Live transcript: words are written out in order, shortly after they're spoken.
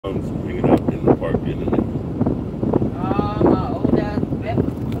Hanging out in the park in the minute. My old ass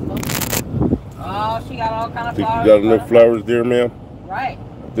pepper. Oh, she got all kind of Think flowers. you got enough flowers there, ma'am? Right.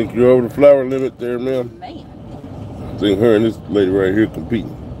 Think you're over the flower limit there, ma'am? Man. I think her and this lady right here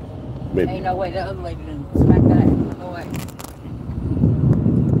competing. Maybe. Ain't no way that other lady didn't smack that ass. No way.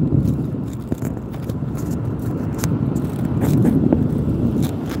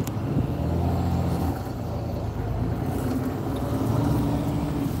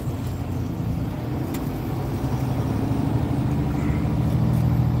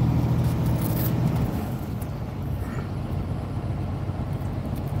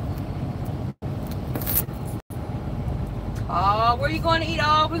 Where you going to eat?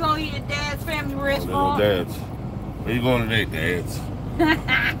 Oh, we're going to eat at Dad's family restaurant. Dad's. Where you going today, Dad's?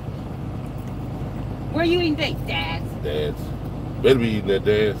 Where you eating today, Dad's? Dad's. Better be eating at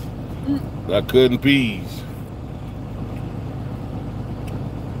Dad's. Not cutting peas.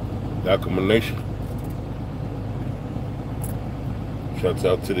 Yakima Nation. Shouts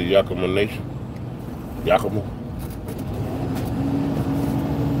out to the Yakima Nation. Yakima.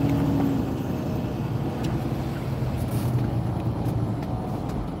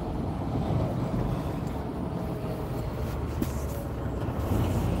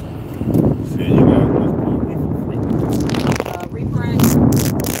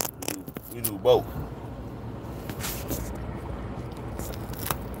 Both.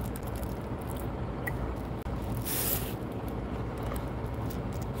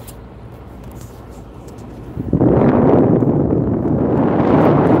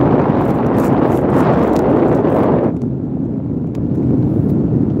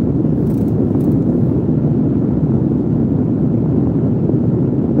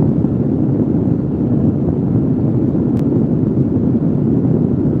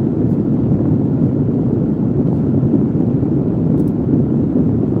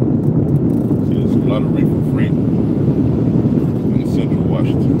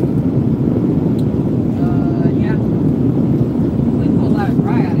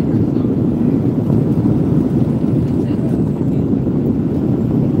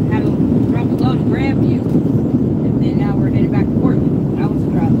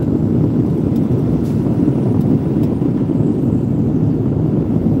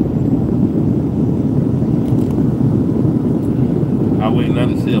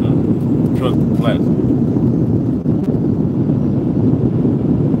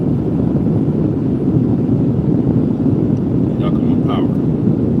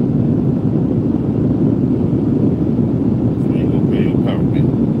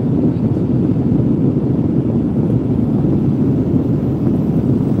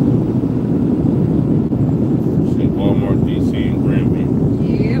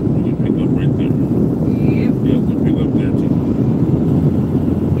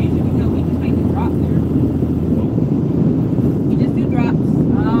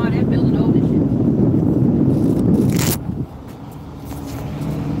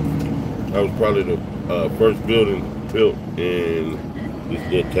 That was probably the first building built in this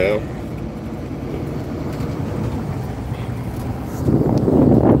good town.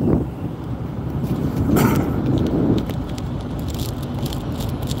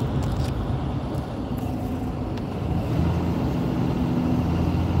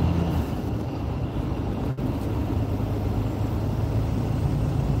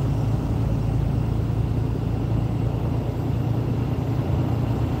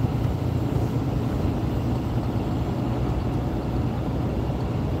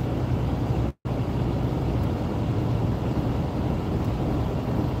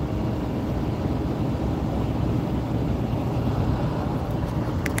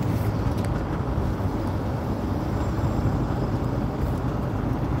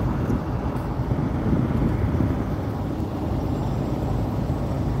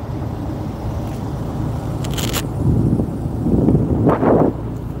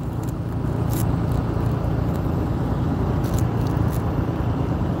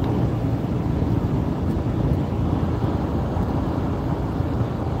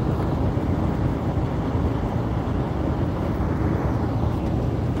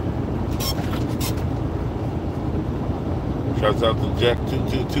 Shouts out to Jack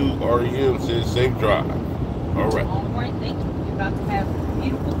 222 REM, says safe drive. All right. All right, thank you. You're about to have a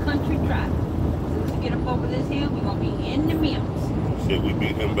beautiful country drive. As soon as we get up over this hill, we're going to be in the mills. Shit, we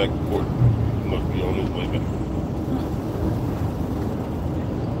beat him back to port. He must be on his way back.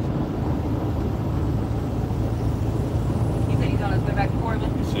 He said he's on his way back to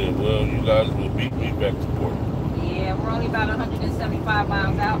Portland? He said, well, you guys will beat me back to Portland. Yeah, we're only about 175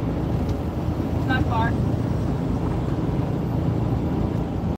 miles out. It's not far.